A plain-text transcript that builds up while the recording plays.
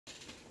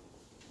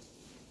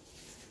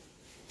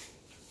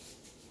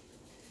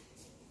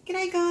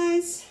G'day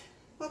guys,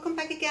 welcome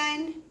back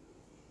again.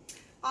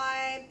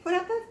 I put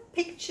up a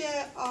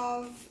picture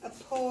of a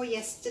pour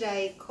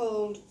yesterday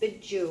called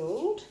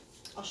Bejeweled.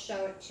 I'll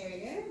show it to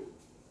you.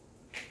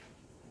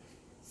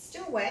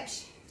 Still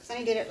wet because I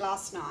only did it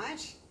last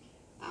night.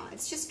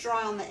 It's just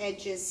dry on the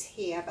edges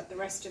here, but the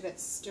rest of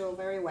it's still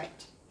very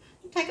wet.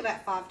 It'll take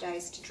about 5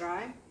 days to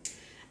dry.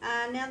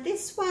 Now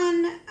this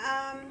one,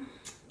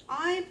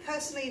 I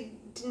personally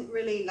didn't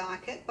really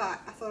like it,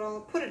 but I thought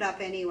I'll put it up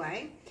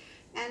anyway.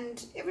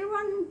 And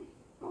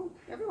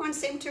everyone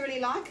seemed to really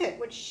like it,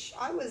 which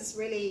I was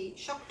really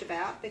shocked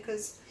about,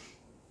 because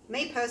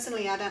me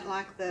personally, I don't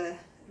like the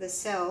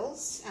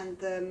cells and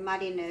the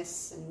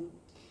muddiness, and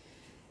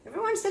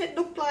everyone said it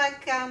looked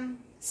like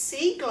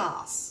sea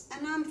glass,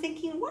 and I'm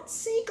thinking, what's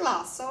sea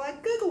glass? So I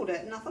googled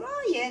it and I thought,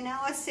 oh yeah, now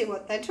I see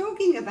what they're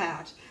talking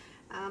about.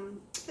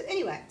 But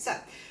anyway, so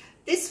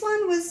this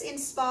one was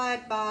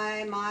inspired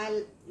by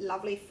my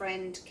lovely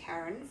friend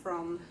Karen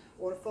from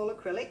Waterfall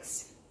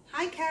Acrylics.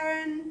 Hi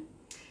Karen!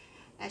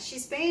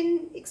 She's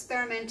been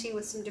experimenting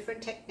with some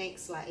different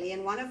techniques lately,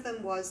 and one of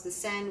them was the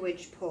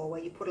sandwich pour,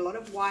 where you put a lot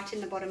of white in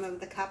the bottom of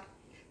the cup,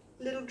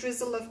 a little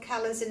drizzle of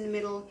colours in the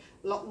middle,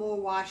 a lot more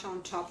white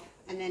on top,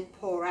 and then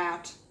pour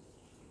out,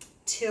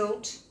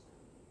 tilt,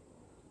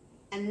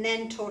 and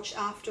then torch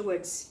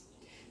afterwards.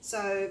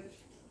 So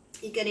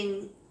you're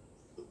getting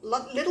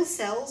little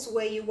cells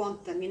where you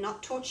want them. You're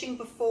not torching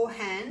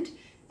beforehand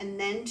and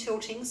then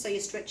tilting, so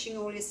you're stretching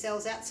all your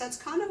cells out. So it's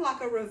kind of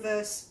like a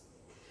reverse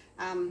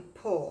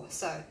pour.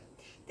 So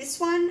this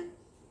one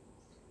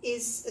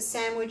is a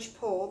sandwich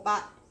pour,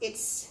 but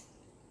it's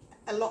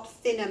a lot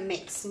thinner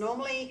mix.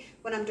 Normally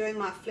when I'm doing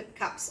my flip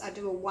cups, I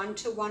do a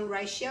 1-to-1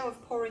 ratio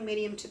of pouring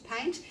medium to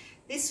paint.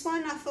 This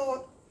one I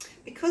thought,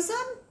 because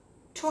I'm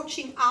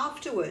torching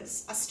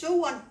afterwards, I still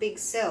want big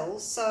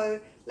cells, so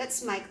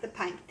let's make the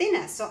paint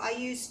thinner. So I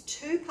used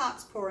 2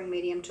 parts pouring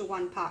medium to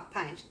 1 part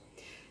paint,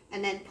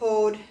 and then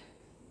poured,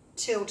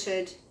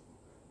 tilted.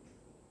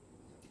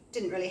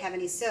 Didn't really have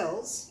any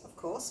cells, of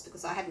course,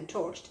 because I hadn't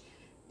torched,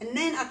 and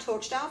then I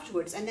torched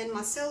afterwards, and then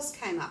my cells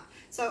came up.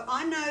 So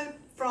I know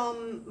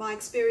from my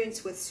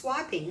experience with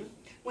swiping,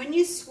 when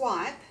you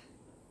swipe,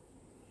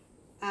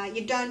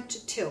 you don't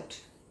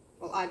tilt.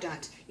 Well, I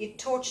don't. You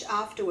torch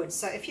afterwards.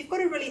 So if you've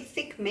got a really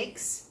thick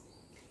mix,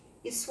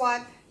 you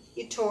swipe,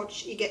 you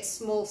torch, you get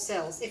small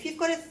cells. If you've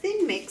got a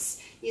thin mix,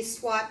 you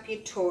swipe, you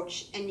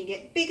torch, and you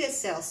get bigger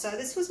cells. So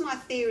this was my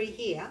theory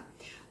here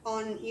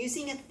on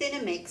using a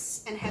thinner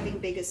mix and having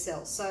bigger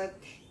cells. So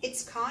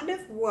it's kind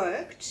of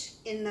worked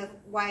in the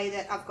way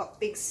that I've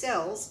got big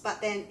cells, but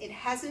then it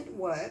hasn't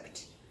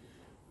worked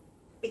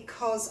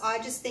because I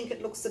just think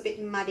it looks a bit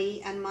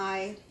muddy and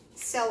my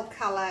cell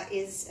color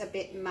is a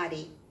bit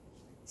muddy.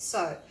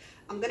 So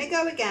I'm going to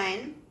go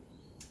again,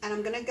 and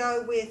I'm going to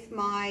go with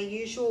my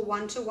usual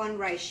 1-to-1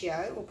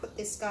 ratio. We'll put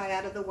this guy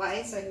out of the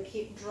way so I can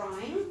keep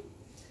drying.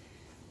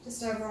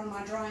 Just over on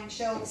my drying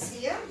shelves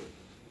here.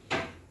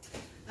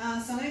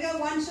 So I'm going to go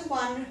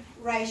 1-to-1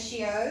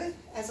 ratio,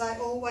 as I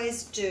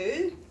always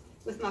do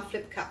with my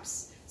flip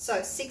cups. So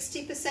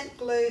 60%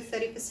 glue,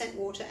 30%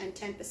 water, and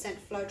 10%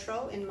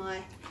 floetrol in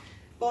my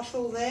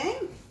bottle there.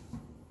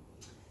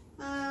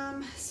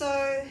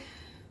 So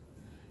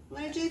I'm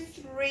going to do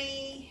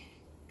 3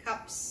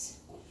 cups.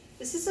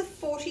 This is a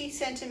 40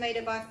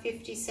 centimetre by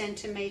 50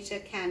 centimetre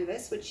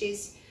canvas, which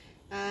is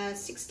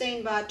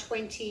 16 by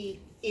 20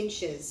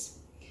 inches.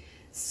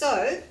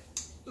 So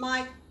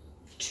my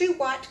 2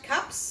 white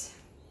cups,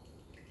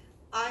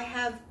 I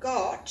have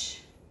got,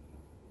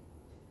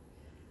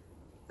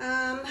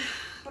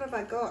 what have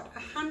I got?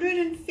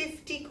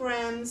 150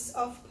 grams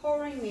of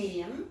pouring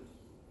medium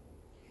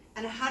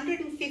and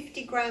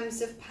 150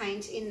 grams of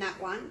paint in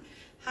that one.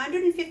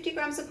 150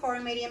 grams of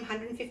pouring medium,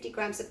 150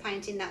 grams of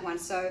paint in that one.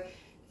 So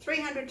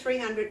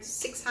 300,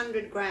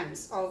 600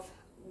 grams of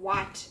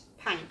white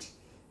paint.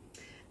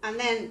 And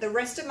then the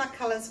rest of my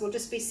colours will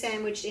just be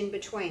sandwiched in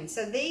between.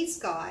 So these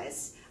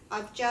guys,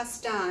 I've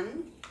just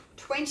done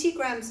 20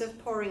 grams of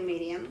pouring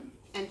medium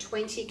and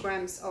 20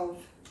 grams of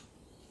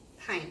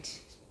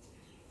paint.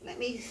 Let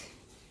me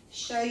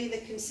show you the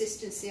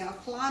consistency. I'll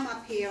climb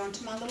up here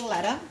onto my little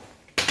ladder.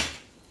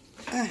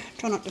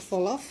 Try not to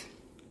fall off.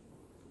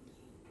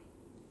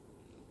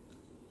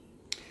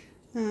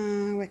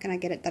 Where can I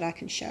get it that I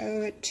can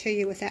show it to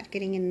you without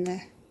getting in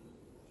the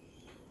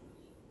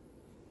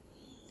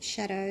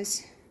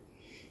shadows?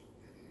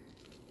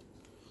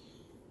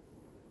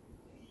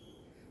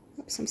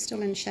 Oops, I'm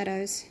still in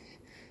shadows.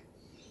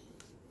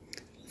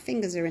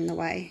 Fingers are in the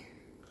way.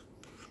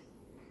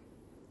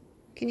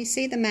 Can you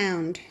see the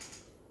mound?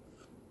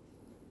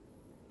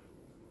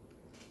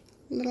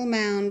 Little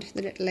mound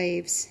that it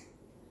leaves.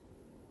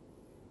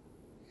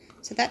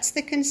 So that's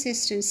the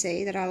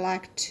consistency that I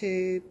like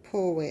to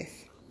pour with.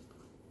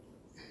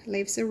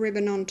 Leaves a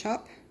ribbon on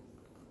top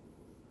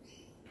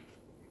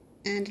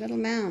and a little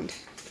mound.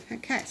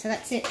 Okay, so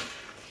that's it.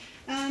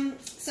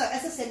 So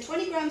as I said,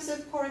 20 grams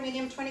of pouring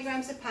medium, 20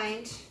 grams of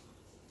paint.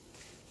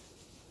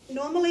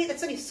 Normally,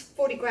 that's only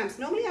 40 grams.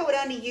 Normally I would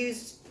only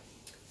use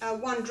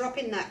one drop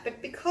in that,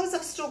 but because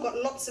I've still got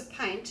lots of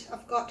paint,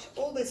 I've got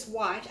all this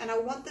white and I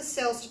want the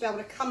cells to be able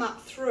to come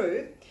up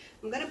through,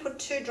 I'm going to put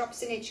 2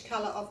 drops in each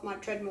colour of my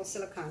treadmill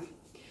silicone.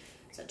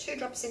 So 2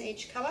 drops in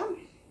each colour,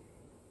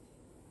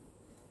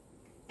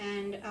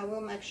 and I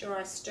will make sure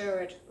I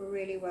stir it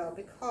really well,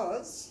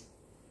 because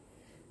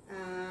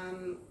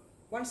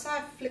once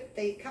I flip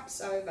the cups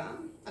over,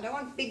 I don't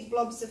want big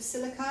blobs of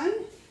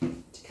silicone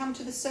to come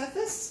to the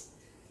surface,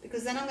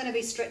 because then I'm going to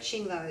be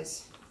stretching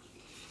those.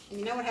 And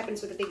you know what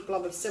happens with a big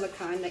blob of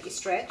silicone that you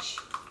stretch?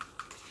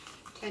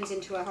 It turns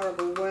into a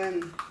horrible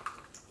worm.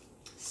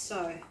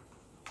 So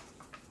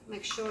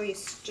make sure you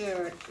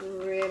stir it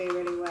really,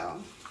 really well.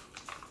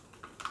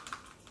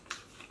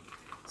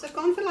 So I've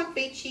gone for like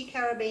beachy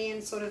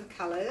Caribbean sort of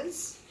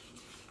colours.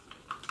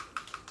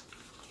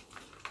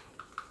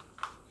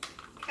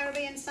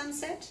 Caribbean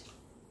sunset.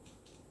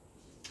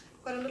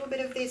 I've got a little bit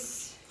of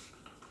this.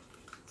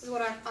 This is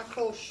what I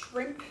call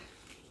shrimp.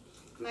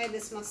 Made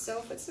this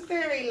myself. It's a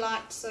very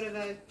light sort of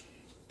a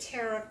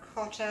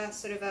terracotta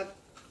sort of a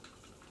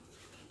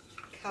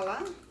colour.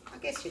 I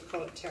guess you'd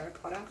call it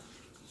terracotta.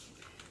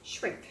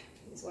 Shrimp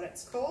is what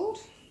it's called.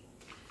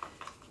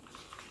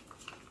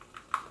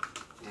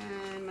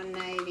 And my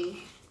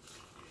navy.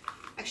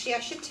 Actually, I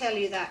should tell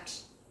you that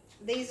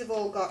these have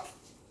all got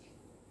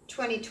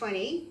 20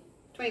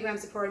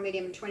 grams of pouring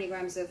medium and 20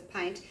 grams of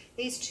paint.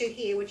 These 2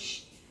 here,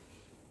 which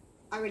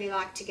I really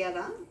like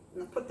together,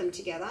 and I've put them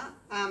together,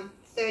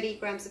 30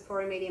 grams of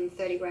pouring medium,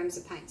 30 grams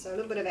of paint, so a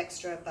little bit of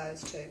extra of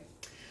those 2.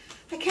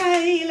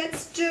 Okay,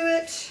 let's do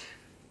it.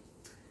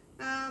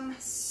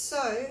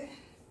 So,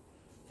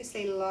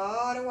 obviously a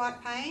lot of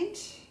white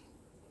paint.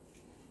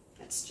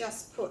 Let's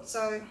just put,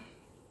 so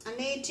I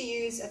need to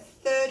use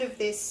 1/3 of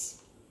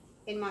this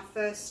in my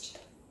first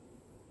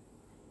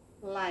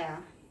layer,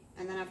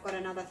 and then I've got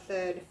another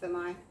 1/3 for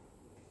my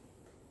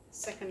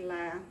second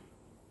layer.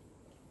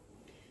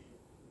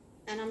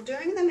 And I'm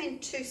doing them in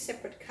 2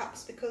 separate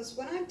cups, because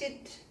when I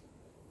did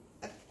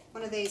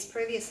one of these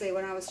previously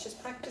when I was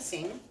just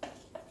practicing,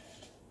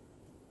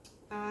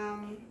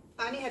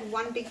 I only had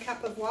 1 big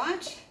cup of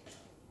white,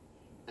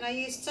 and I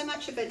used so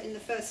much of it in the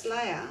first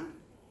layer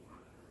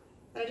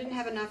that I didn't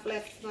have enough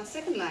left for my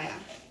second layer.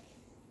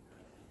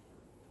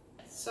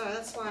 So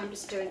that's why I'm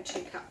just doing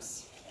 2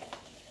 cups.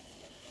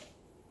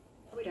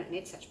 We don't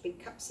need such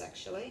big cups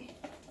actually.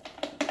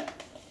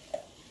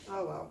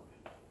 Oh well.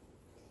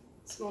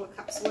 Smaller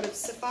cups would have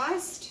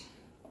sufficed.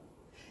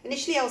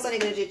 Initially I was only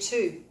going to do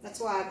 2. That's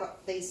why I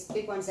got these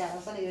big ones out. I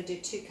was only going to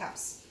do 2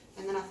 cups.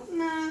 And then I thought,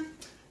 nah,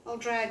 I'll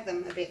drag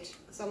them a bit,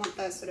 because I want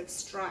those sort of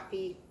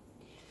stripy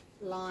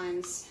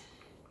lines.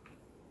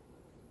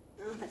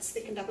 Oh, that's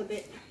thickened up a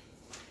bit.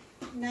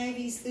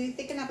 Navies do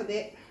thicken up a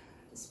bit.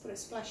 Just put a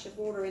splash of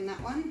water in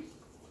that one.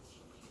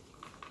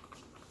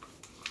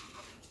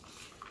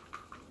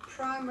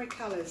 Primary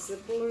colours, the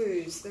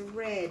blues, the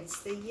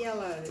reds, the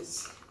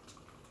yellows,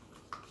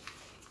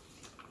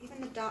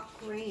 even the dark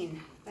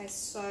green, they're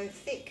so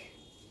thick.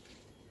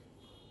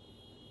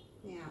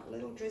 Now a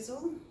little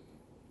drizzle.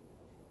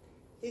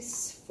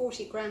 This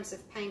 40 grams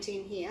of paint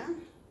in here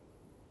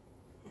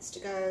has to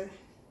go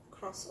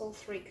across all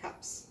 3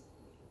 cups.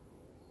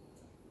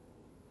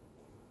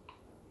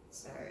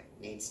 So it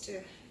needs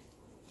to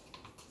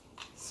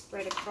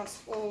spread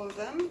across all of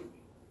them.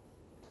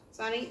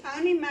 So I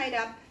only made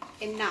up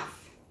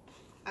enough.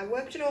 I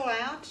worked it all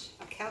out,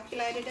 I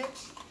calculated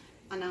it.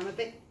 I know I'm a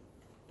bit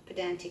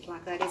pedantic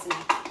like that, isn't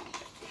it?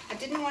 I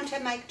didn't want to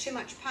make too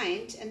much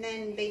paint and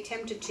then be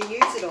tempted to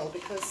use it all,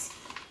 because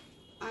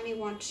I only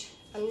want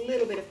a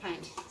little bit of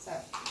paint. So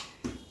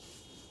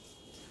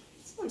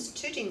someone's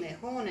tooting their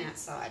horn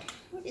outside.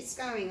 What is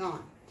going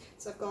on?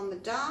 So I've gone the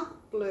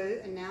dark blue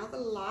and now the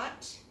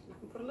light. I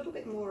can put a little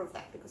bit more of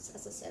that, because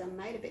as I said, I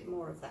made a bit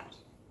more of that.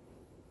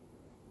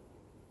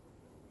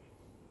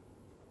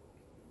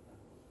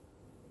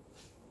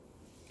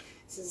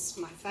 This is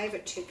my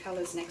favourite 2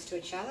 colours next to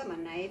each other, my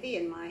navy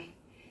and my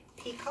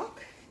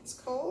peacock, it's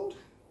called.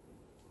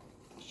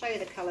 I'll show you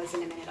the colours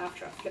in a minute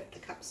after I flip the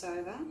cups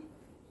over.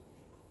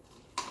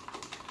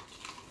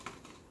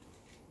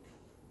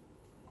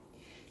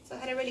 So I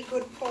had a really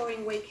good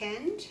pouring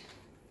weekend.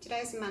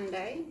 Today's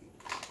Monday.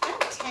 I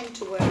don't tend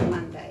to work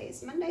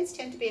Mondays. Mondays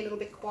tend to be a little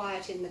bit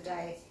quiet in the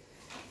day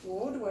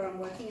ward where I'm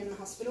working in the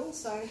hospital,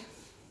 so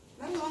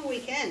I had a long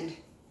weekend.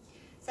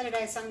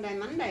 Saturday, Sunday,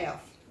 Monday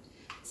off.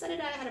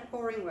 Saturday I had a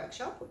pouring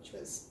workshop, which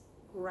was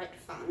great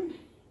fun.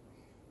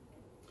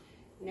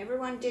 And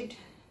everyone did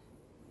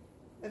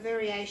a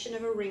variation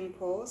of a ring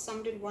pour.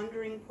 Some did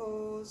wandering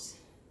pours,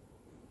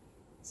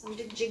 some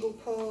did jiggle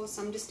pours,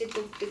 some just did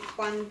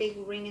one big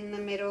ring in the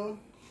middle.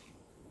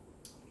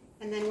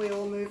 And then we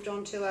all moved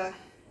on to a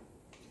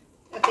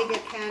bigger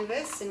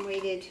canvas and we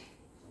did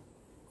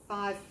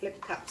 5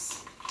 flip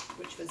cups,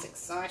 which was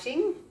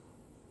exciting.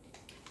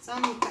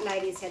 Some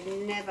ladies had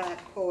never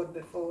poured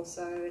before,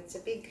 so it's a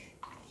big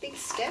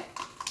step,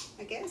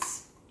 I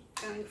guess,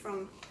 going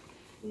from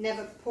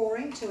never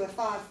pouring to a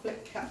 5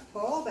 flip cup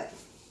pour. But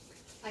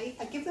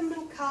I give them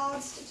little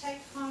cards to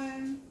take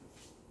home.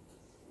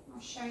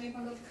 I'll show you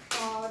my little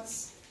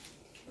cards.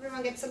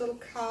 Everyone gets a little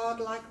card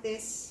like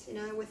this, you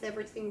know, with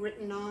everything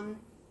written on.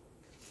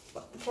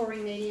 What the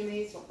pouring medium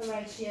is, what the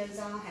ratios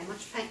are, how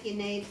much paint you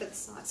need for the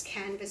size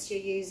canvas you're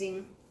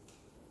using.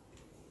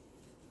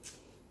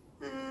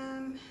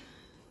 I'm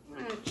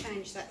going to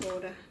change that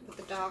order with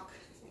the dark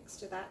next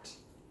to that.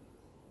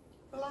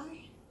 Will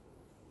I?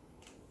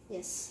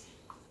 Yes,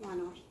 why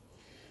not?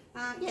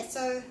 Yeah,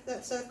 so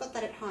I've got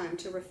that at home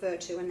to refer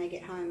to when they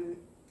get home,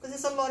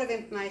 because there's a lot of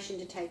information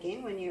to take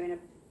in when you're in a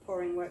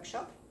pouring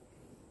workshop.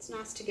 It's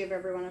nice to give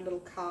everyone a little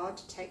card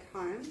to take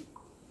home.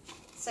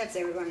 Saves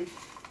everyone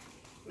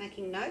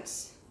making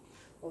notes,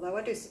 although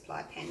I do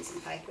supply pens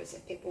and papers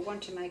if people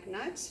want to make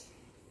notes.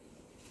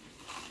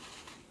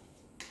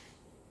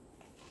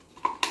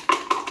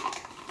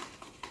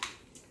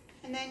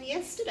 And then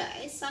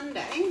yesterday,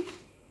 Sunday,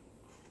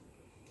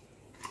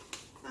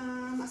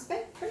 I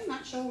spent pretty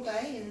much all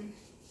day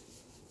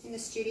in the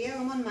studio.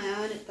 I'm on my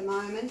own at the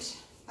moment.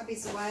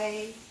 Hubby's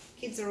away,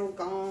 kids are all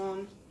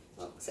gone,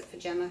 well, except for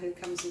Gemma, who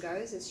comes and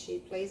goes as she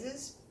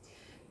pleases.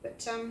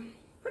 But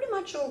pretty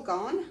much all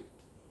gone.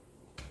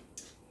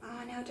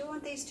 Now, do I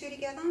want these two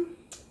together?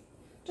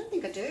 I don't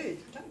think I do.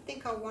 I don't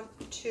think I want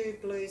two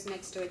blues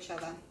next to each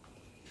other.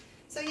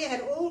 So yeah, I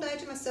had all day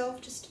to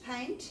myself just to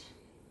paint.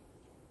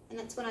 And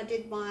that's when I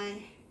did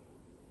my,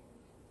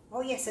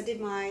 oh yes, I did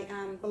my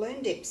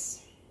balloon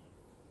dips.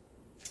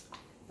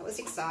 That was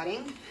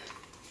exciting.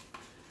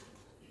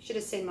 Should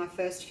have seen my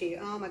first few.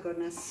 Oh my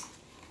goodness.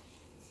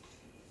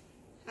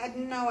 I had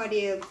no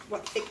idea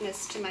what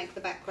thickness to make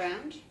the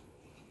background.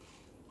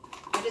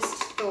 I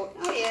just thought,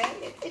 oh yeah,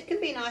 it can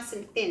be nice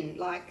and thin,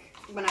 like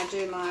when I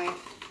do my,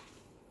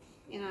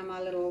 you know,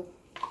 my little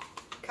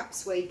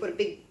cups where you put a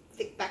big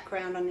thick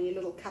background on your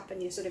little cup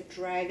and you sort of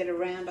drag it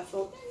around. I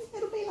thought,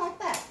 it'll be like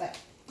that, but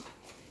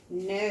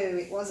no,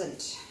 it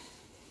wasn't.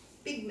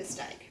 Big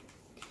mistake.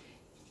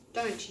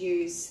 Don't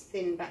use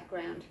thin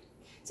background.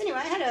 So anyway,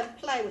 I had a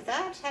play with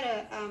that, had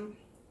a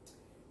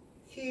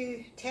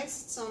few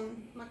tests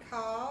on my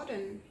card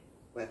and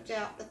worked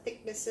out the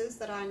thicknesses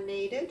that I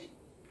needed.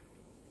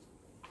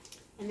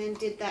 And then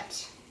did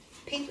that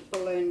pink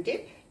balloon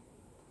dip,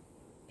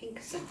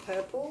 pinks and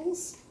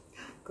purples,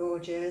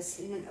 gorgeous.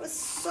 And it was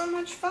so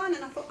much fun,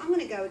 and I thought, I'm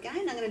going to go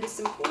again. I'm going to do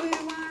some blue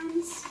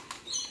ones.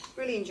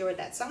 Really enjoyed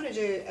that. So I'm going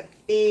to do a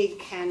big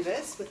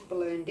canvas with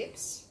balloon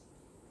dips.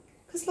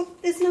 Because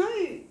look, there's no,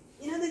 you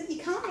know, you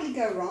can't really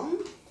go wrong.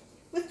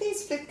 With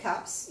these flip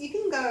cups, you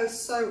can go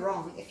so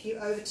wrong if you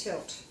over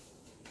tilt,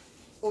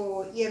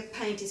 or your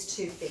paint is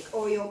too thick,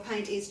 or your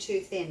paint is too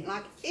thin.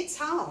 Like, it's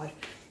hard.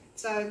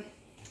 So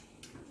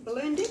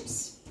balloon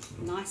dips,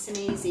 nice and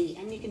easy,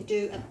 and you can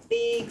do a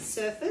big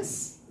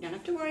surface. You don't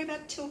have to worry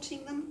about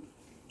tilting them.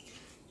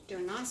 Do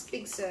a nice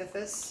big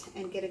surface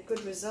and get a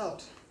good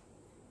result,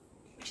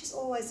 which is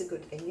always a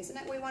good thing, isn't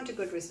it? We want a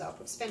good result.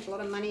 We've spent a lot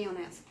of money on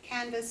our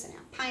canvas and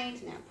our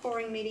paint and our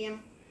pouring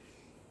medium.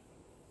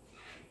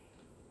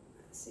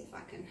 Let's see if I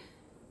can,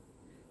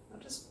 I'll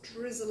just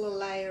drizzle a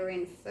layer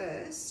in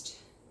first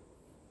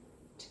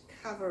to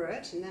cover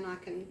it, and then I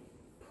can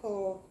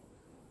pour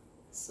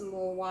some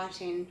more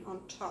white in on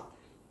top.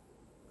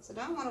 So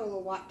I don't want all the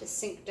white to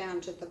sink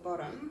down to the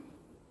bottom.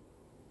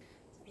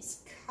 So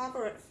just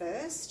cover it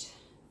first.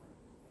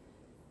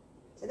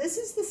 So this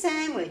is the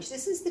sandwich.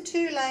 This is the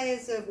 2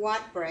 layers of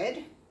white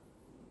bread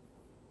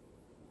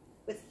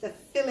with the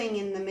filling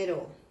in the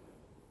middle,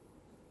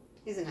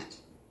 isn't it?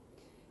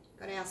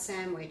 Got our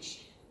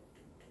sandwich.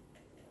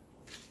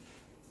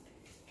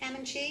 Ham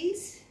and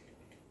cheese.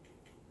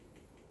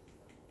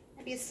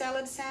 Maybe a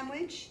salad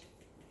sandwich.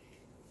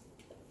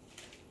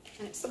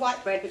 And it's the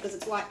white bread because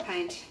it's white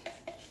paint.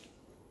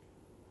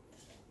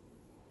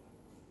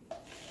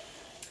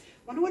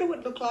 Wonder what it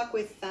would look like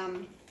with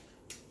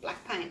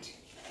black paint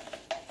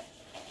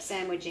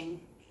sandwiching.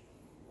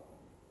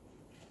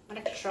 I'd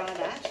have to try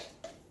that.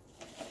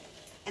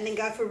 And then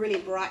go for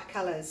really bright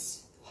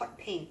colours. Hot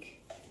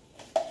pink,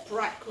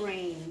 bright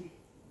green,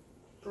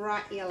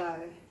 bright yellow.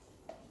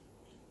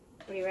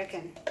 What do you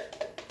reckon?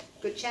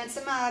 Good chance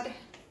of mud.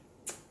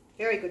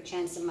 Very good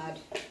chance of mud.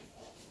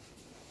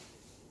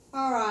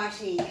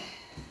 Alrighty,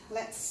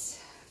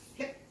 let's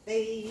flip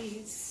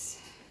these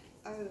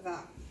over.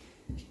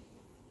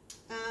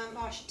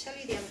 I should tell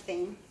you the other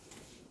thing.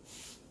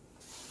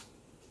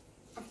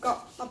 I've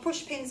got my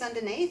push pins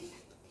underneath.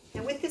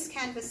 Now with this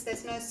canvas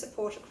there's no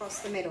support across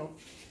the middle.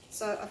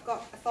 So I've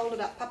got a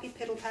folded up puppy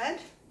pedal pad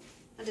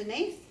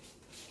underneath.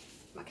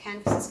 My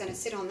canvas is going to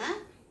sit on that.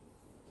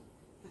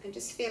 I can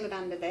just feel it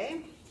under there.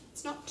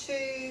 It's not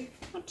too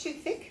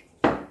thick.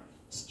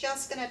 It's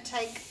just going to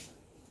take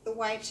the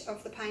weight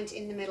of the paint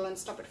in the middle and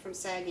stop it from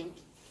sagging.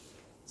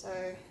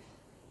 So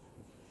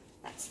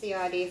that's the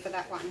idea for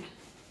that one.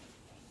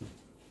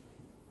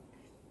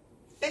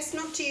 Best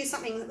not to use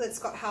something that's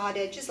got hard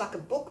edges like a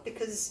book,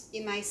 because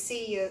you may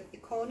see your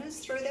corners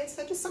through there.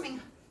 So just something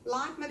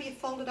light, maybe a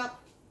folded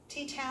up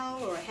tea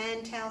towel or a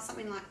hand towel,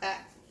 something like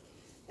that.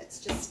 That's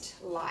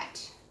just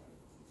light.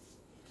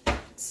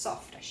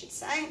 Soft, I should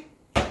say.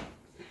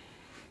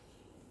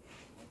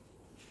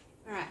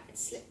 Alright,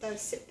 let's let those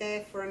sit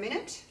there for a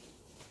minute.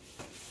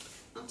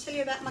 I'll tell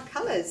you about my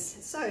colours.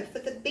 So for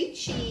the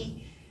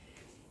beachy,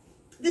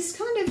 this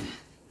kind of,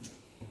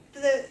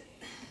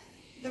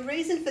 the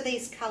reason for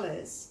these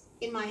colours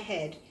in my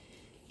head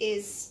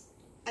is,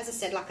 as I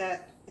said, like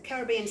a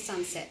Caribbean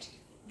sunset,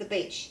 the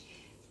beach.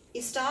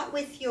 You start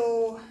with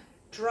your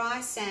dry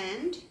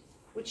sand,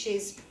 which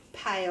is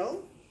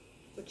pale,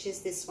 which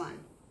is this one.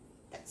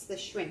 That's the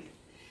shrimp.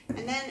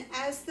 And then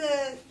as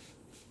the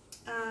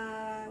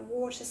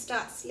water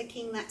starts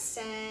licking that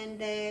sand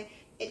there,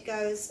 it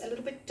goes a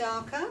little bit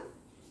darker.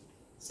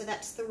 So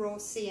that's the raw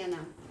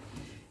sienna.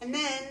 And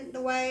then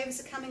the waves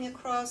are coming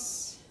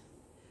across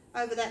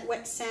over that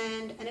wet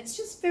sand, and it's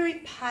just very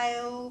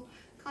pale,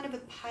 kind of a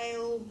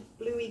pale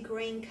bluey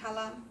green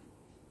colour.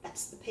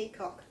 That's the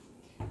peacock.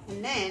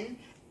 And then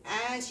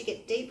as you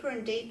get deeper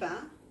and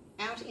deeper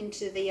out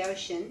into the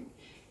ocean,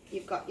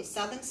 you've got your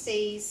southern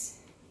seas,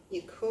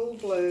 your cool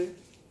blue,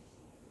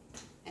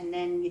 and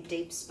then your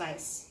deep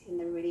space in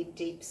the really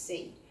deep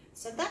sea.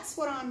 So that's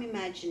what I'm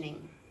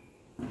imagining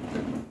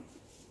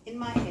in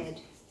my head.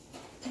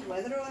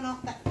 Whether or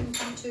not that can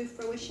come to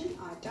fruition,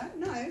 I don't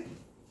know.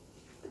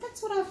 But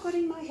that's what I've got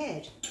in my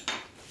head.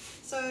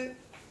 So I'm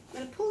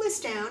going to pull this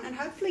down and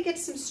hopefully get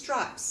some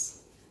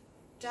stripes.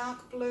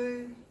 Dark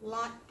blue,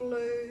 light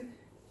blue,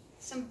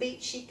 some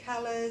beachy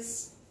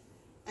colours,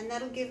 and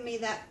that'll give me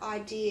that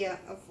idea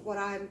of what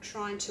I'm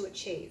trying to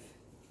achieve.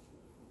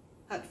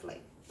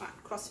 Hopefully.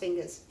 Right, cross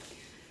fingers.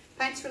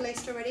 Paint's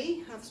released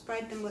already. I've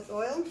sprayed them with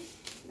oil.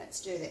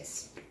 Let's do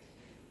this.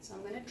 So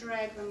I'm going to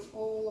drag them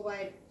all the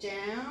way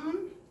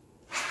down,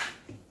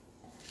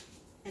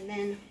 and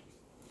then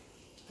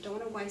I don't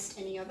want to waste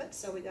any of it,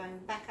 so we're going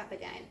back up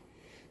again.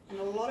 And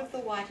a lot of the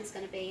white is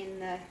going to be in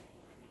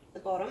the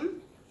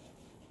bottom.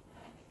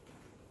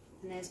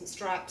 And there's my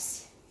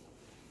stripes.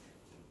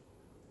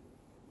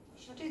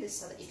 Shall I do this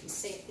so that you can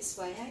see it this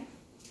way, hey?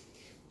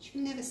 You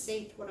can never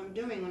see what I'm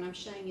doing when I'm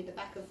showing you the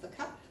back of the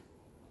cup.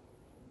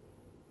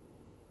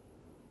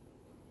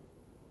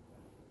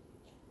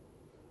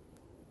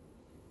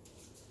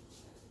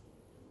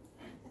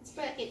 That's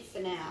about it for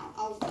now.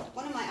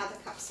 One of my other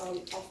cups I'll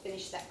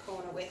finish that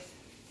corner with.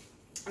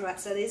 Alright,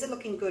 so these are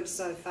looking good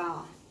so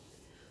far.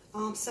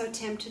 Oh, I'm so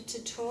tempted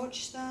to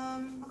torch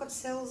them. I've got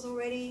cells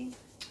already.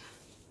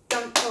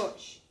 Don't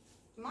torch.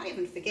 I might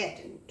even forget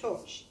and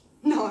torch.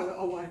 No,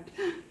 I won't.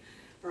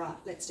 Right,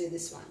 let's do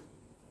this one.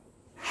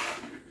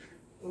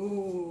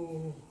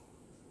 Ooh,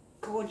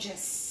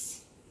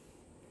 gorgeous.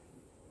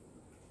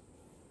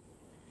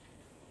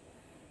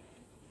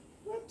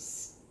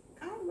 Whoops,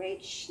 can't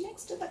reach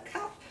next to the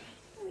cup.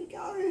 There we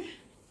go.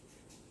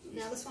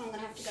 Now this one I'm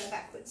going to have to go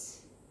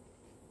backwards.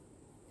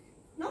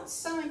 Not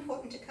so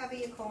important to cover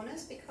your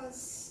corners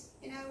because,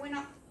 you know, we're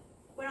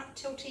not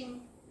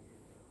tilting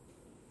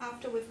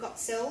after we've got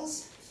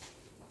cells,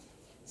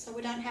 so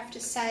we don't have to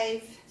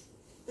save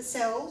the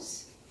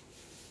cells.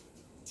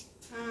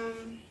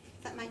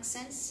 If that makes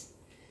sense.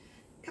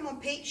 Come on,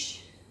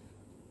 peach.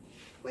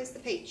 Where's the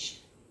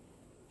peach?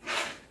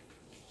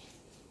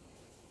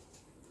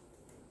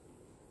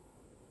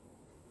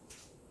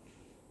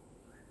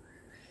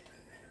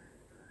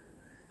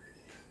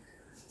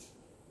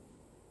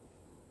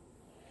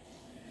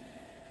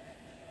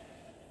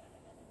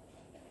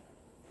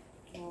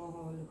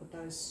 Oh, look at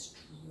those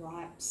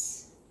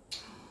stripes.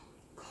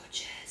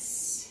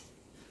 Gorgeous.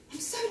 I'm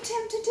so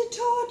tempted to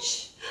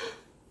torch.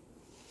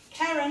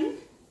 Karen,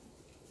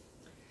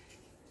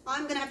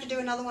 I'm going to have to do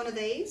another one of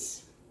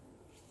these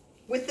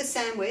with the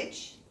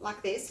sandwich,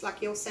 like this,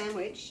 like your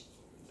sandwich,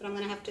 but I'm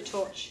going to have to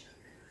torch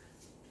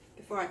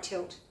before I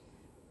tilt.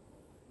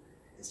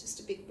 There's just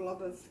a big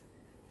blob of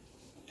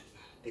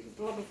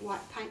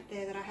white paint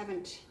there that I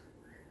haven't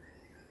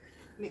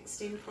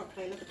mixed in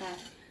properly. Look at that.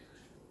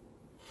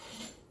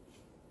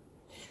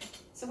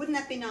 So wouldn't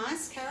that be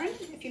nice, Karen?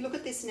 If you look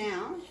at this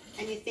now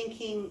and you're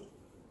thinking,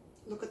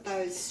 look at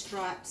those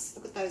stripes,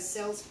 look at those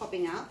cells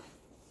popping up.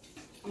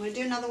 I'm going to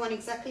do another one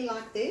exactly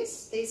like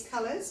this, these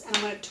colours, and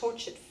I'm going to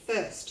torch it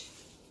first.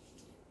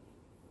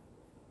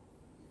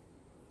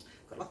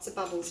 Got lots of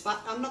bubbles,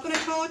 but I'm not going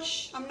to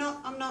torch. I'm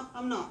not.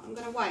 I'm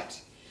going to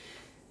wait.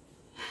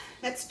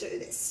 Let's do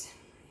this.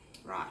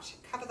 Right,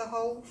 cover the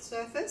whole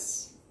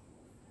surface.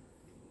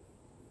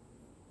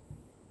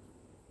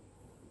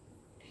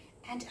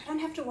 And I don't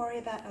have to worry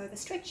about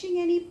overstretching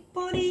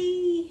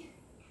anybody,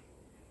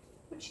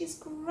 which is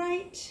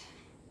great.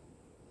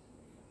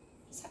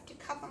 Just have to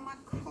cover my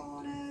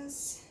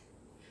corners.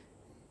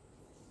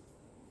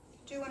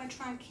 I do want to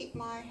try and keep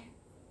my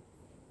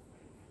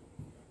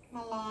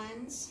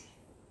lines.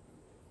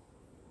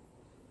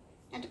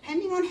 And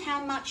depending on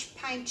how much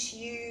paint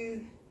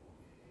you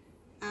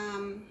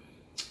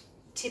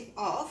tip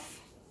off,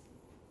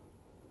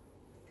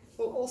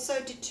 will also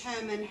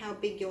determine how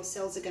big your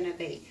cells are going to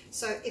be.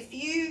 So if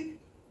you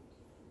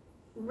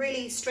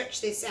really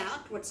stretch this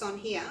out, what's on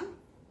here,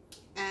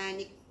 and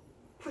you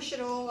push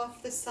it all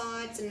off the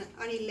sides and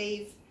only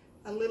leave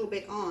a little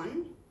bit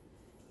on,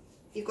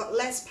 you've got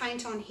less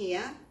paint on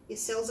here, your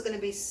cells are going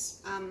to be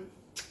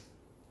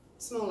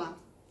smaller.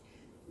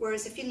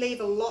 Whereas if you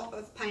leave a lot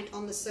of paint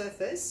on the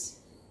surface,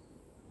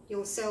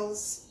 your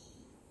cells,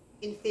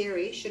 in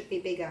theory, should be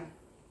bigger.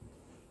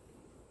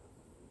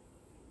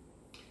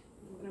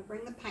 I'm going to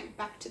bring the paint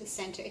back to the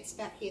center. It's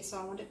about here, so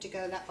I want it to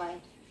go that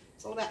way.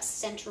 It's all about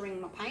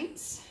centering my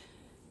paints.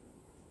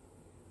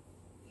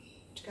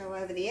 To go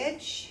over the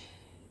edge,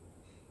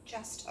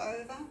 just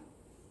over.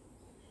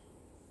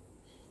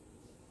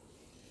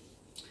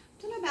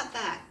 Don't know about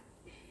that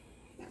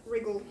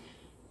wriggle.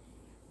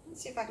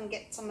 Let's see if I can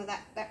get some of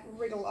that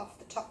wriggle off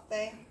the top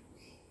there.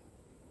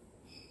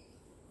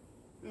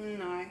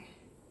 No,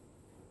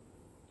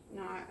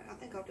 I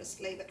think I'll just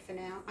leave it for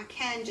now. I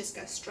can just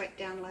go straight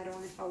down later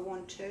on if I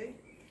want to.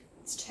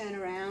 Let's turn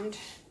around.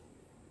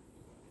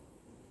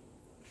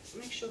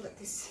 Make sure that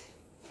this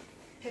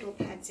pedal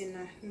pad's in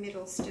the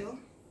middle still.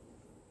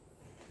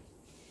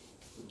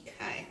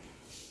 Okay.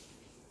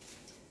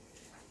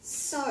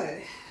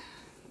 So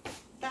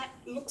that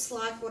looks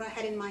like what I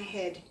had in my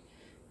head.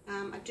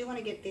 I do want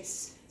to get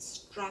this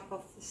stripe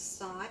off the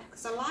side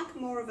because I like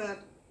more of a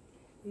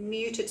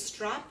muted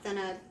stripe than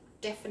a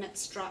definite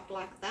stripe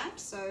like that.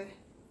 So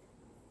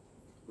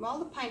while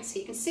the paint's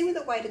here, you can see where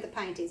the weight of the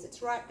paint is.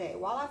 It's right there.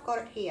 While I've got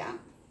it here,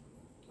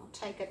 I'll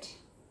take it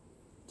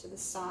to the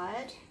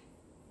side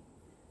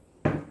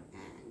and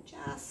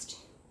just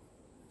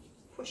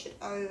push it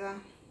over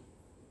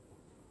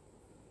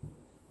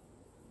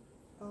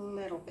a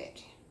little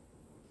bit.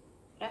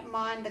 I don't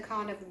mind the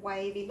kind of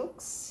wavy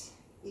looks.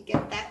 You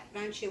get that,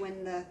 don't you,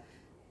 when the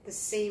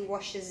sea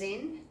washes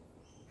in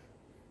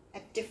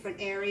at different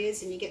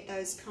areas and you get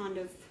those kind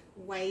of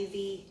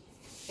wavy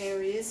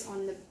areas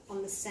on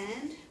the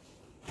sand.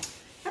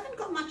 Haven't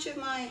got much of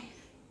my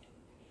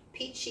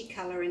peachy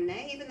colour in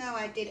there, even though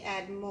I did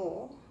add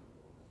more.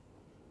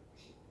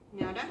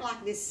 Now I don't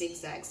like this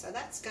zigzag, so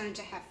that's going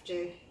to have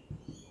to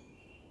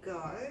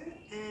go,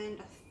 and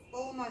I've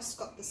almost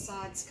got the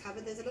sides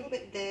covered. There's a little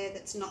bit there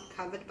that's not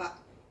covered, but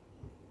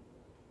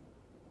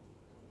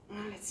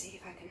let's see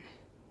if I can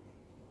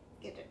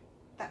get it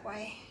that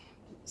way.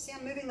 See,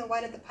 I'm moving the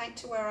weight of the paint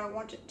to where I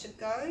want it to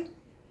go,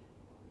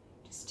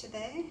 just to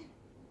there.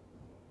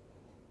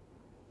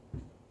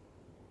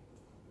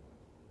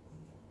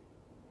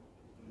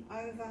 And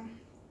over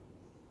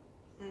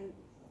and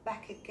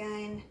back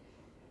again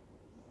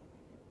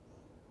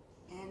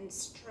and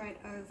straight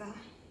over.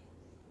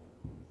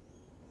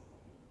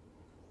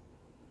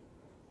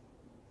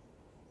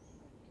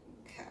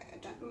 Okay, I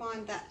don't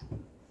mind that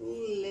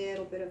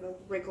little bit of a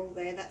wriggle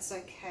there, that's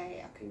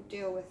okay, I can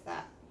deal with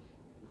that.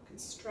 I can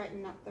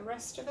straighten up the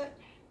rest of it.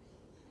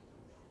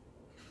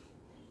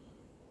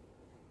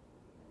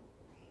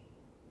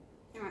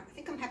 Alright, I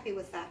think I'm happy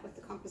with that, with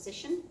the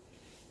composition.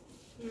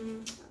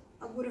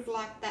 I would have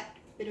liked that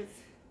bit of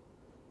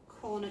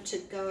corner to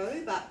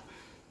go, but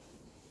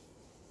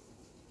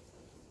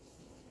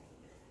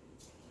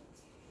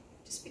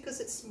just because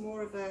it's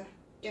more of a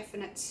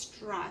definite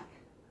stripe,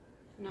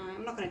 no,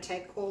 I'm not going to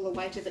take all the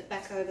weight of it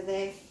back over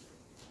there.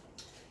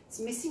 It's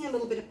missing a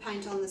little bit of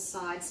paint on the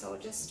side, so I'll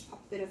just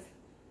pop a bit of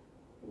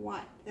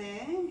white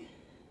there.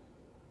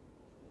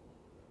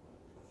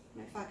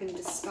 If I can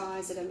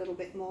disguise it a little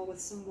bit more with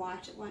some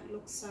white, it won't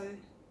look so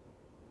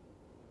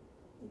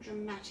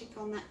dramatic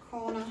on that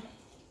corner.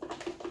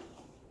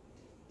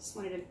 Just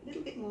wanted a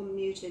little bit more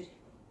muted.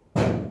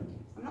 I'm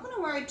not going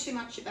to worry too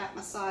much about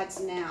my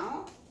sides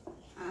now.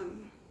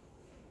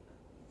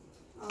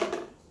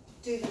 I'll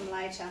do them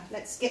later.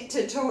 Let's get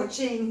to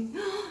torching.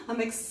 I'm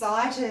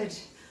excited.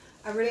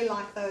 I really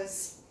like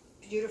those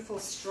beautiful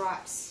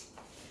stripes.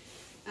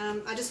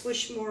 I just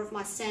wish more of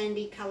my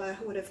sandy colour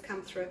would have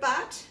come through,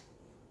 but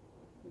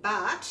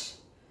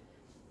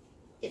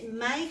it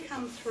may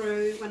come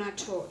through when I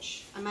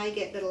torch. I may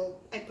get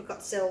little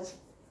apricot cells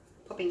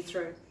popping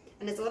through,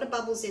 and there's a lot of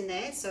bubbles in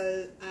there,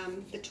 so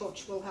the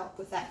torch will help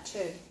with that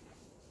too.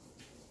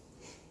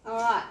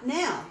 Alright,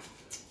 now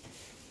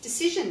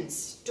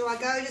decisions. Do I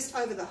go just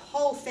over the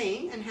whole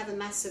thing and have a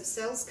mass of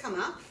cells come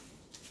up,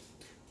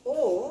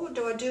 or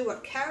do I do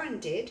what Karen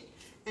did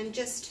and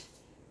just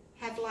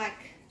have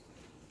like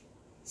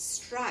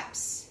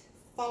stripes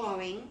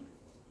following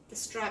the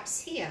stripes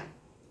here?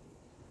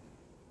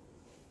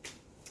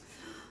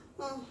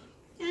 Well,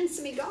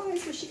 answer me,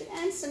 guys. Wish you could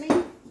answer me.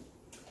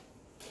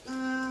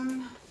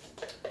 Have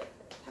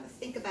a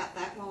think about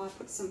that while I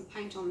put some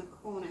paint on the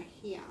corner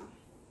here.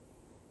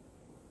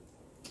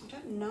 I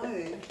don't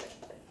know.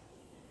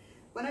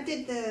 When I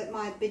did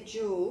my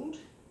Bejeweled,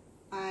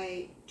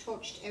 I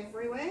torched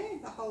everywhere,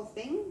 the whole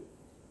thing.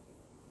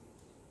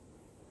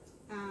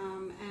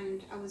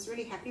 And I was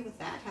really happy with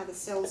that, how the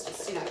cells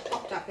just, you know,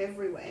 popped up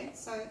everywhere.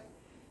 So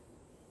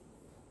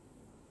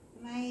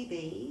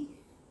maybe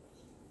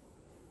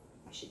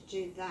I should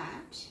do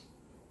that.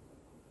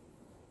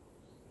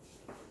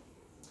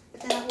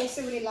 But then I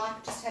also really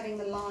like just having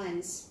the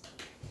lines.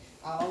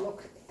 Oh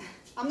look,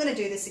 I'm going to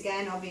do this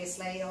again,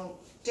 obviously. I'll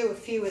do a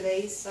few of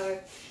these, so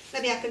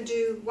maybe I can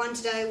do one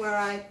today where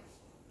I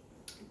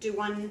do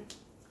one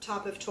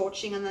type of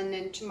torching, and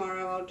then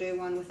tomorrow I'll do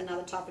one with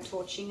another type of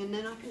torching, and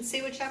then I can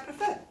see which I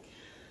prefer.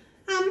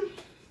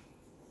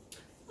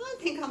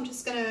 think I'm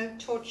just going to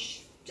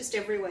torch just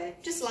everywhere,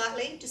 just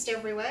lightly, just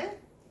everywhere,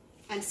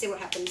 and see what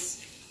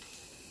happens.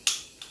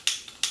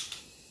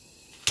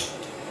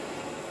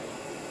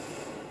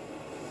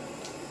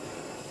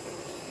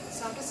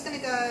 So I'm just going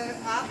to go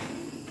up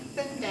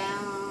and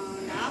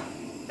down, up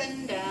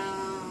and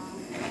down,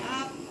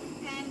 up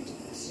and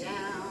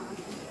down,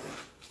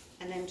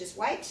 and then just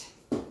wait,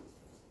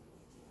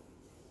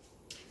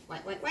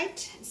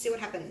 wait, and see what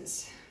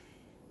happens.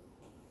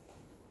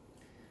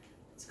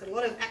 It's got a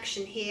lot of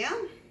action here.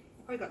 I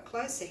probably got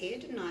closer here,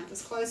 didn't I? It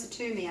was closer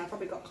to me, I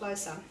probably got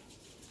closer.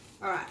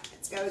 All right,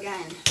 let's go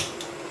again.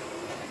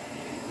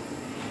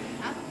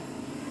 Up,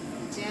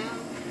 down,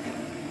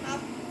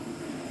 up,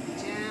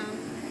 down.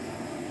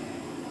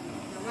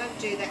 I won't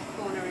do that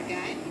corner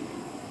again.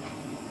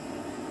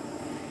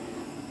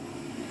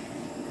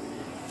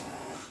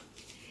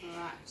 All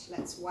right,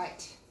 let's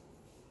wait.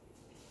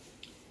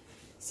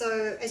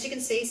 So as you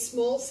can see,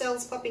 small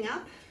cells popping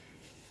up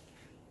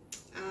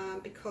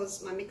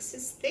because my mix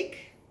is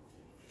thick.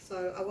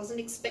 So I wasn't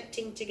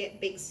expecting to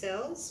get big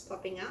cells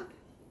popping up.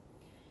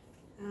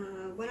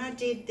 When I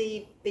did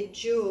the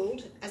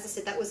Bejeweled, as I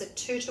said, that was a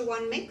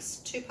 2-to-1 mix,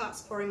 2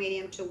 parts pouring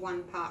medium to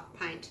 1 part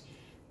paint.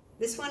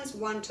 This one's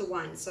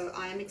 1-to-1, so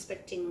I am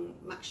expecting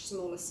much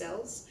smaller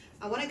cells.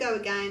 I want to go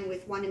again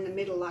with one in the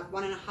middle, like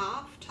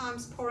 1.5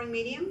 times pouring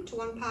medium to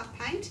 1 part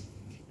paint,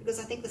 because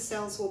I think the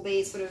cells will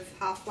be sort of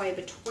halfway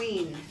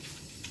between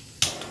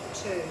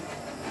two.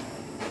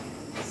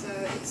 So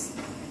it's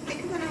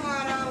thicker than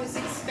what I was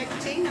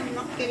expecting. I'm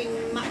not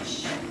getting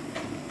much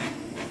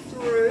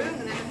through. I'm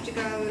going to have to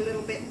go a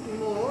little bit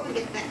more and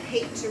get that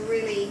heat to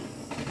really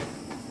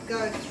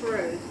go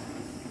through.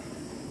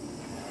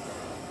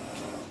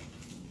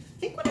 I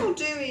think what I'll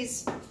do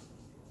is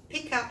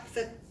pick up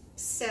the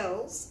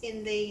cells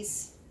in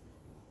these,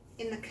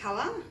 in the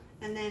colour,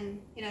 and then,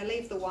 you know,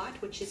 leave the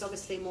white, which is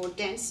obviously more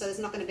dense, so there's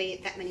not going to be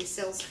that many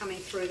cells coming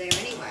through there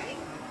anyway.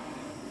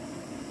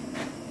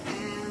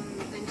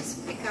 And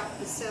just pick up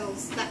the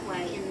cells that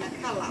way in the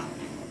colour.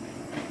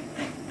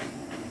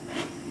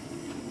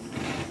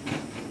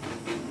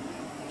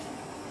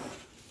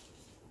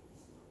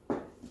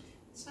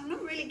 So I'm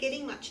not really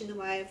getting much in the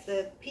way of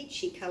the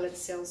peachy coloured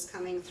cells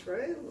coming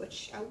through,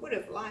 which I would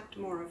have liked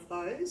more of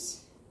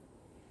those,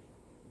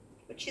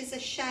 which is a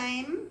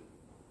shame.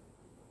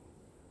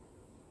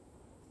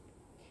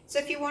 So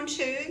if you want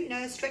to, you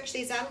know, stretch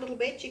these out a little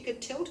bit, you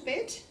could tilt a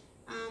bit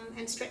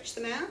and stretch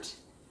them out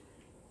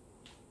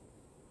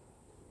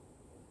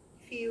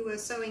if you were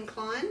so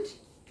inclined.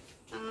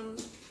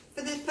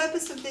 For the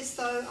purpose of this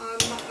though,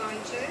 I'm not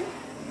going to.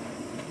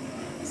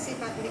 Let's see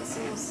if I can get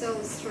some more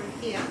cells through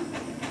here.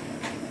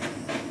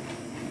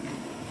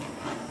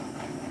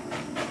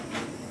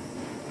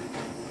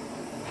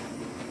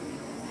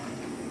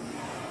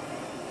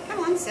 Come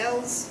on,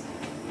 cells.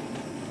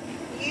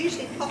 You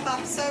usually pop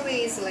up so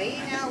easily.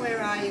 Now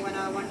where are you when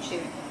I want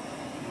you?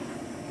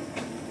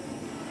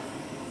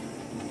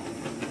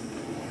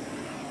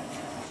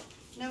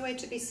 Nowhere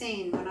to be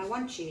seen when I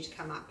want you to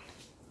come up.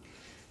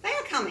 They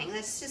are coming,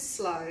 that's just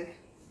slow.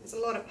 There's a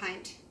lot of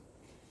paint.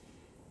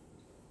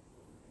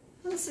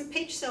 Well, there's some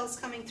peach cells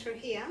coming through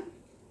here.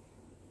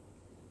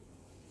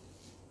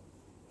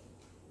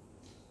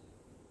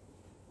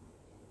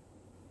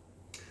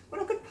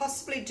 What I could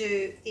possibly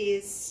do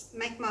is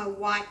make my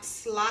white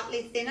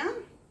slightly thinner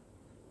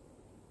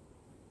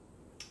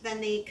than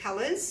the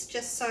colours,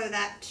 just so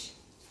that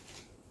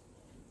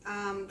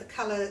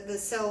the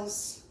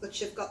cells which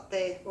have got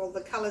the, well,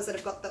 the colours that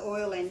have got the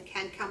oil in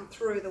can come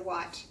through the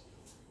white.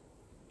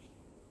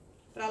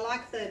 But I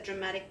like the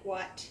dramatic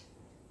white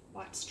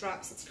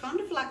stripes. It's kind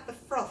of like the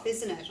froth,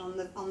 isn't it, on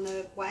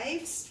the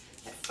waves,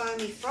 that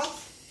foamy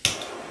froth.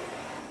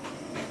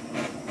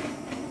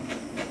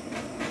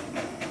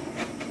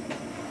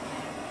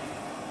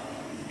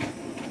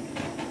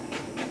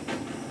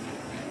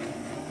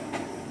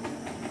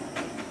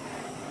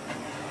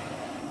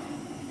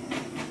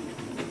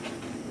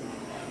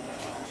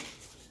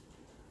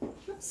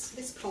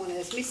 This corner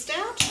is missed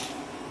out.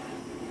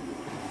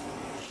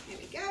 There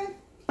we go.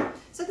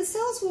 So the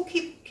cells will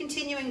keep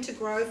continuing to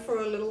grow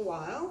for a little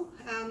while.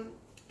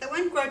 They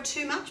won't grow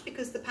too much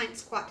because the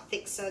paint's quite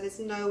thick, so there's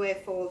nowhere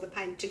for the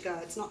paint to go.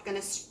 It's not going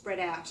to spread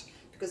out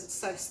because it's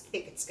so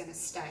thick it's going to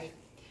stay.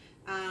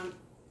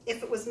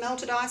 If it was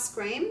melted ice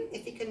cream,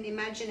 if you can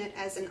imagine it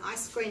as an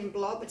ice cream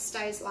blob, it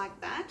stays like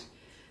that.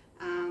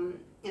 And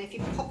if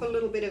you pop a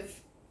little bit of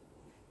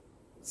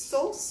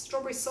sauce,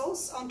 strawberry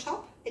sauce on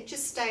top, it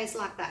just stays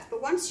like that.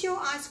 But once your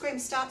ice cream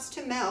starts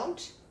to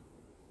melt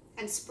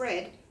and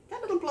spread, that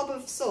little blob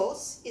of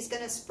sauce is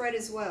going to spread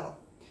as well.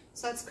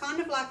 So it's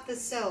kind of like the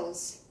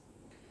cells.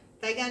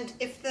 They're going to,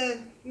 if the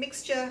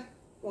mixture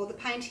or the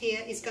paint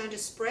here is going to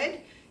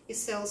spread, your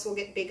cells will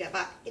get bigger,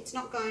 but it's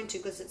not going to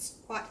because it's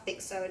quite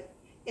thick. So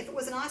if it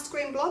was an ice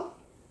cream blob,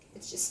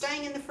 it's just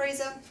staying in the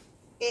freezer,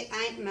 it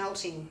ain't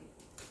melting.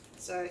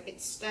 So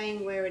it's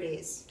staying where it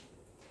is.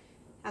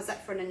 How's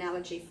that for an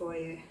analogy for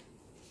you?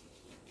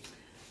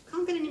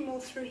 Can't get any more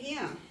through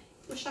here.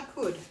 Wish I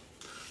could.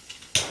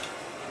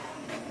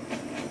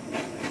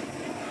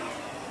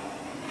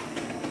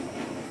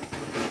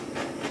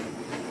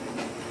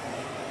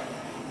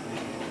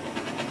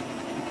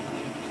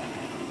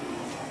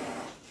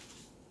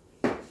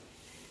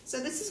 So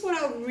this is what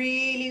I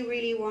really,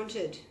 really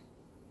wanted.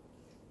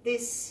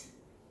 This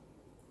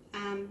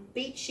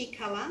beachy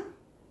colour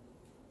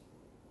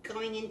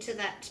going into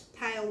that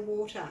pale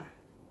water.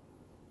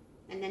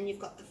 And then you've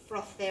got the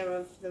froth there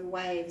of the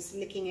waves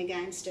licking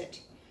against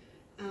it.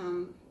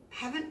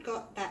 Haven't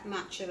got that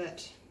much of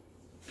it.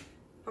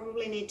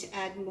 Probably need to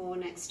add more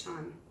next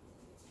time.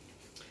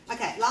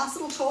 Okay, last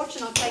little torch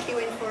and I'll take you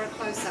in for a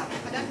close-up.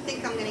 I don't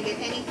think I'm going to get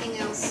anything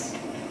else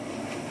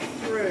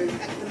through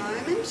at the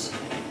moment.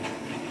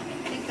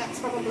 I think that's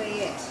probably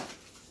it.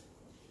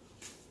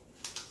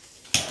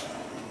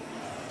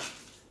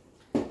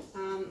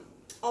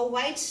 I'll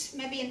wait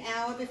maybe an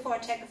hour before I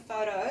take a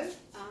photo,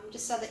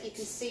 just so that you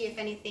can see if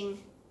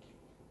anything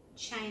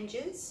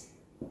changes.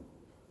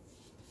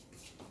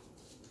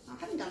 I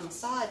haven't done my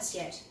sides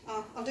yet.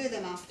 Oh, I'll do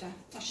them after.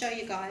 I'll show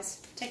you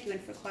guys. Take you in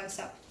for a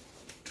close-up.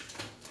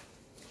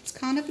 It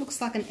kind of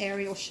looks like an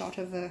aerial shot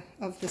of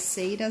the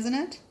sea, doesn't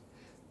it?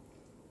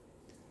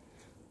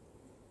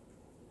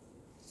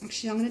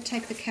 Actually, I'm going to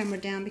take the camera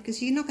down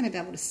because you're not going to be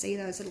able to see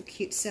those little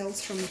cute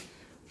cells from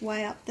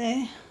way up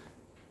there.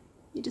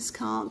 You just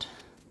can't.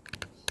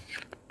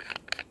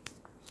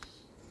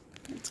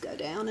 Let's go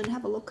down and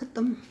have a look at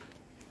them.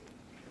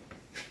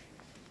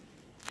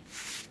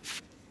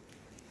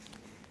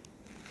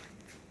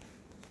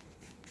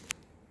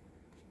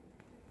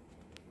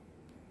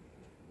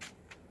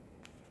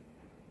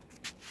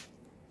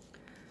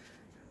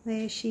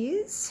 There she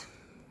is.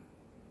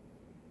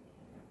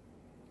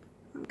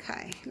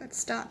 Okay, let's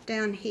start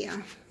down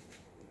here.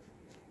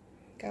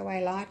 Go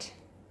away, light.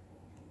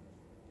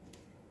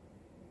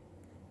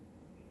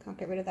 Can't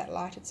get rid of that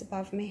light, it's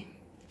above me.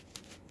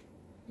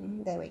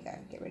 There we go,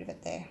 get rid of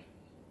it there.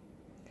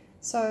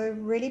 So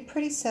really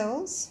pretty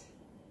cells.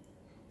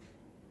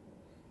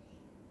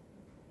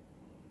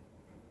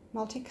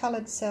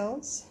 Multicolored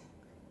cells.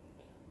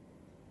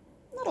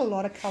 Not a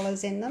lot of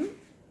colours in them.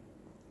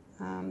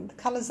 The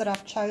colours that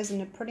I've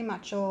chosen are pretty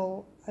much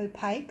all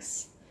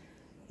opaques.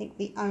 I think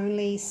the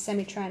only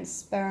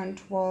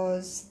semi-transparent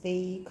was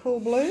the cool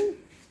blue.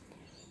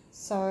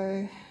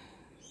 So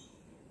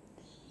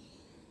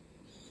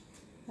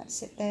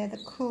that's it there, the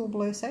cool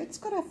blue. So it's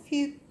got a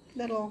few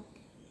little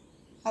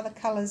other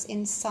colours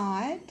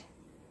inside,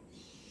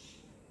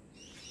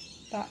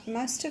 but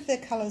most of the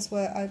colours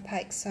were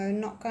opaque, so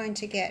not going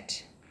to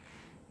get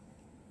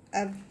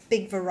a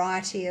big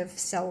variety of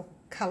cell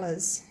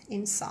colours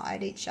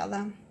inside each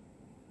other.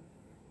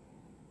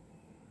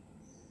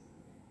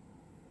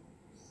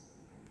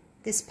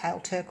 This pale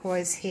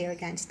turquoise here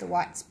against the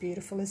white's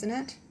beautiful, isn't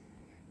it?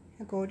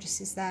 How gorgeous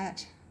is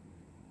that?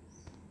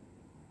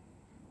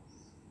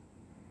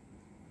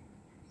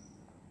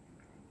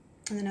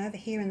 And then over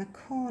here in the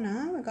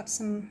corner we've got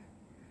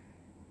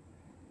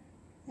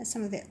there's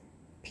some of the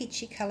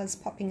peachy colours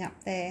popping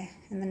up there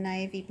and the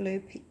navy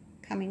blue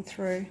coming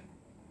through.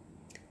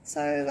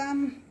 So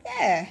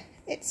yeah,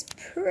 it's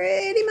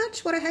pretty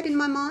much what I had in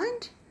my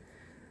mind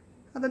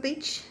of a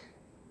beach.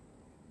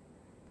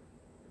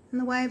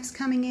 And the waves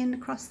coming in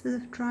across the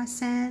dry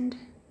sand.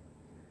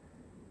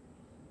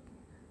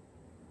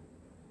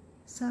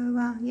 So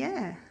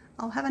yeah,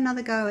 I'll have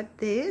another go at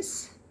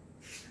this.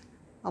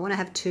 I want to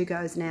have 2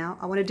 goes now.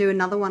 I want to do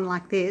another one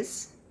like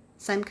this,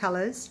 same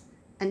colours,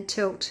 and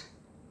tilt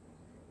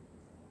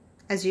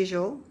as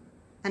usual.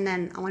 And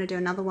then I want to do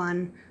another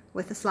one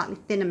with a slightly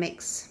thinner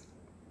mix.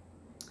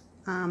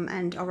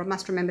 And I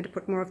must remember to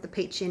put more of the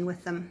peach in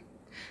with them.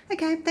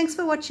 Okay, thanks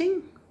for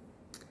watching.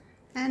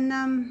 And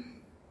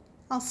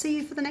I'll see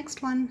you for the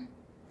next one.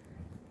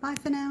 Bye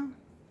for now.